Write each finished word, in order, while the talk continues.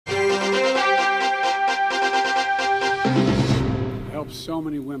of so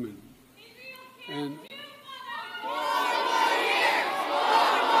many women. And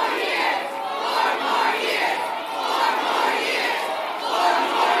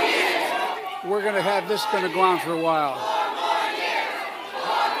we're going to have this going to go on for a while.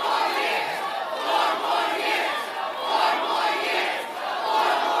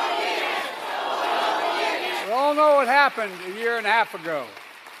 We all know what happened a year and a half ago.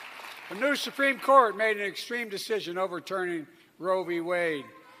 The new Supreme Court made an extreme decision overturning Roe v. Wade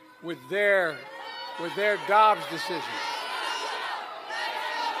with their Dobbs decision.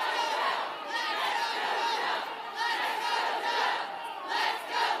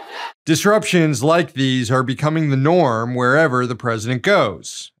 Disruptions like these are becoming the norm wherever the president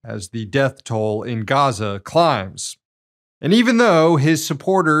goes, as the death toll in Gaza climbs. And even though his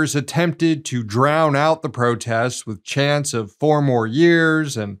supporters attempted to drown out the protests with chants of 4 more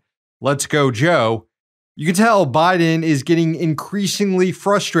years and "Let's go, Joe," you can tell Biden is getting increasingly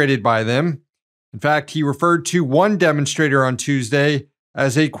frustrated by them. In fact, he referred to one demonstrator on Tuesday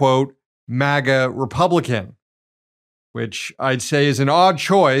as a, quote, MAGA Republican, which I'd say is an odd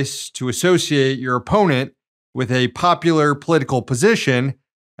choice to associate your opponent with a popular political position,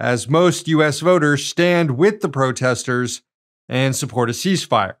 as most U.S. voters stand with the protesters and support a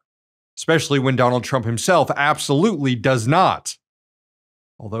ceasefire, especially when Donald Trump himself absolutely does not.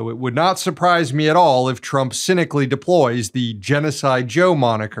 Although it would not surprise me at all if Trump cynically deploys the Genocide Joe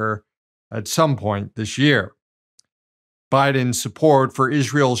moniker at some point this year. Biden's support for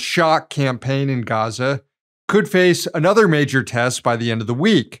Israel's shock campaign in Gaza could face another major test by the end of the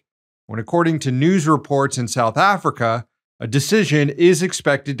week, when, according to news reports in South Africa, a decision is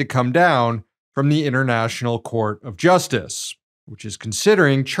expected to come down from the International Court of Justice, which is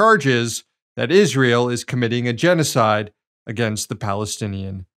considering charges that Israel is committing a genocide against the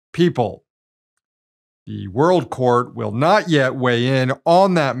Palestinian people. The World Court will not yet weigh in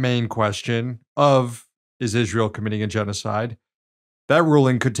on that main question of, is Israel committing a genocide? That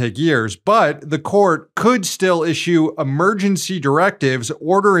ruling could take years, but the court could still issue emergency directives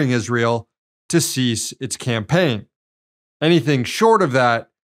ordering Israel to cease its campaign. Anything short of that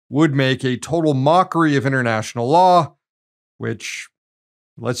would make a total mockery of international law, which,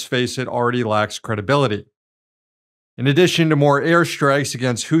 let's face it, already lacks credibility. In addition to more airstrikes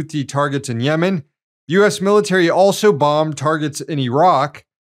against Houthi targets in Yemen, the U.S. military also bombed targets in Iraq.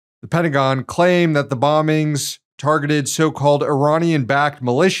 The Pentagon claimed that the bombings targeted so-called Iranian-backed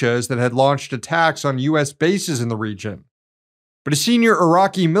militias that had launched attacks on U.S. bases in the region. But a senior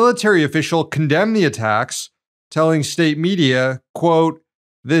Iraqi military official condemned the attacks, telling state media, quote,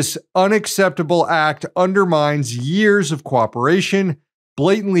 "This unacceptable act undermines years of cooperation,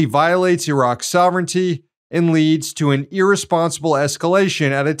 blatantly violates Iraq's sovereignty, and leads to an irresponsible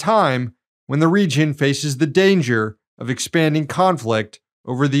escalation at a time when the region faces the danger of expanding conflict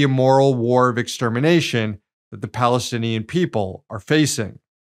over the immoral war of extermination that the Palestinian people are facing."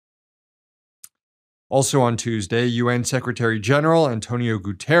 Also on Tuesday, UN Secretary General Antonio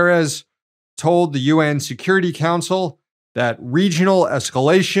Guterres told the UN Security Council that regional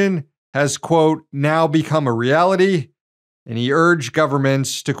escalation has, quote, now become a reality, and he urged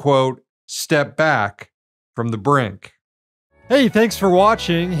governments to, quote, step back from the brink. Hey, thanks for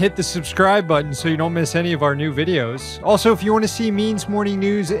watching. Hit the subscribe button so you don't miss any of our new videos. Also, if you want to see Means Morning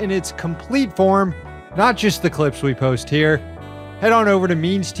News in its complete form, not just the clips we post here, head on over to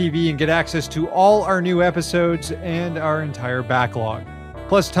Means TV and get access to all our new episodes and our entire backlog,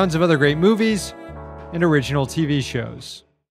 plus tons of other great movies and original TV shows.